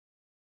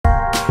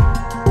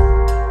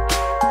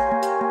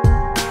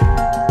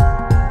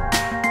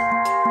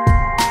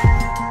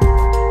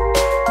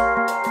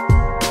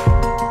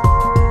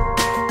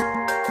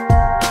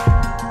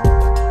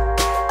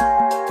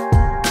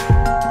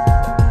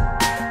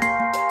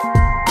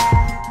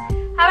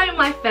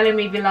fellow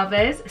movie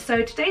lovers.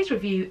 So today's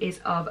review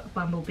is of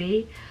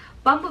Bumblebee.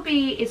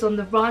 Bumblebee is on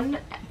the run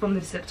from the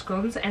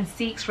Decepticons and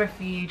seeks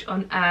refuge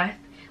on Earth,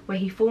 where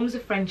he forms a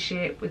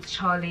friendship with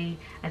Charlie,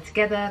 and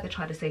together they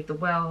try to save the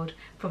world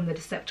from the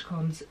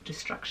Decepticons'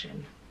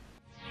 destruction.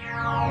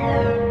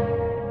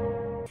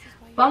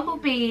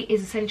 Bumblebee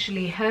is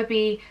essentially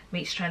Herbie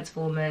meets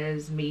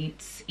Transformers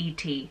meets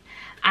E.T.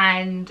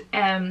 and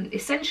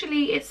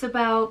essentially it's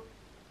about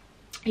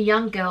a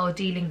young girl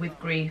dealing with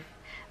grief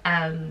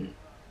and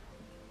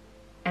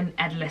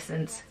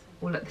adolescence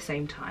all at the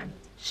same time.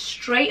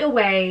 Straight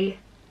away,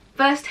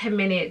 first 10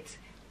 minutes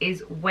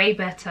is way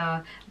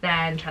better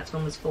than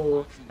Transformers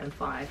 4 and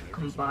 5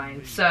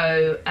 combined,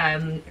 so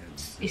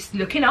it's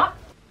looking up.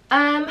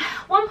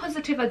 One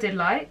positive I did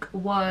like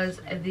was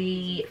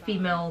the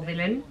female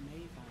villain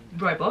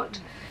robot.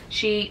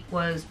 She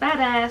was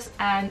badass,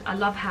 and I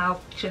love how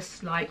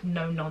just like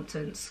no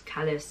nonsense,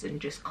 callous and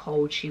just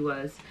cold she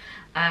was.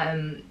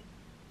 I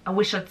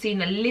wish I'd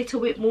seen a little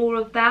bit more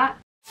of that.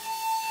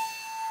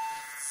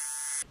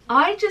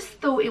 I just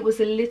thought it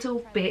was a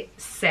little bit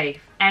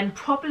safe and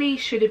probably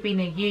should have been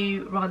a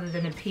U rather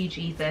than a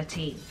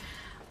PG-13.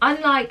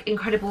 Unlike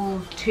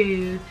Incredible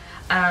 2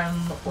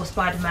 or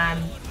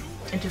Spider-Man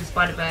Into the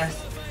Spider-Verse,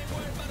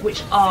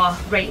 which are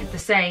rated the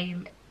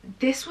same,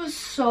 this was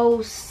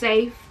so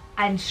safe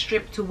and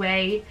stripped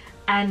away,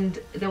 and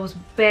there was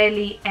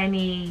barely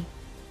any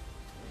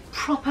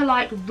proper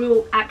like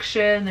real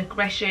action,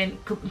 aggression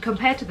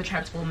compared to the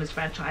Transformers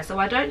franchise. So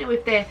I don't know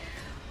if they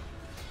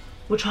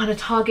were trying to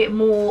target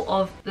more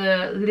of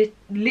the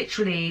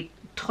literally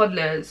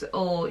toddlers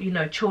or, you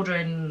know,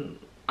 children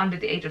under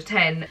the age of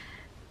 10.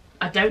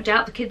 I don't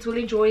doubt the kids will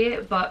enjoy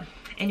it, but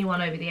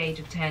anyone over the age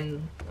of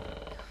 10,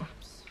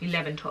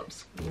 11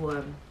 tops,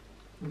 will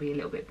be a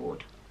little bit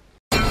bored.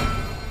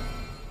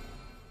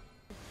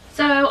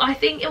 So I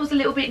think it was a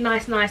little bit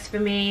nice for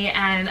me,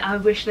 and I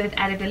wish they'd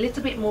added a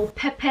little bit more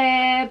pepper,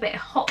 a bit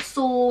of hot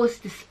sauce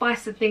to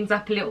spice the things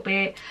up a little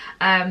bit.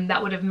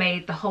 That would have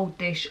made the whole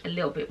dish a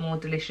little bit more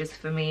delicious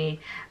for me.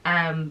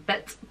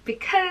 But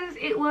because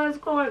it was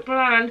quite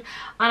bland,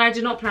 and I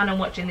do not plan on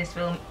watching this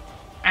film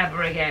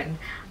ever again,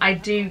 I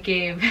do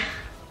give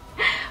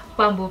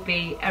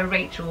Bumblebee a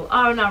Rachael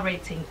RnR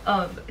rating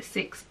of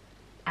 6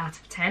 out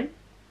of 10.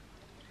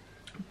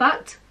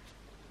 But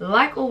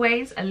like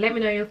always, let me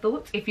know your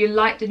thoughts. If you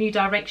like the new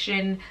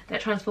direction that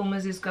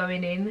Transformers is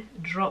going in,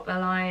 drop a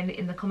line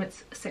in the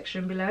comments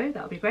section below.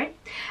 That would be great.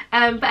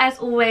 But as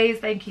always,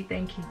 thank you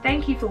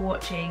for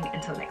watching.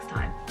 Until next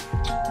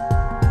time.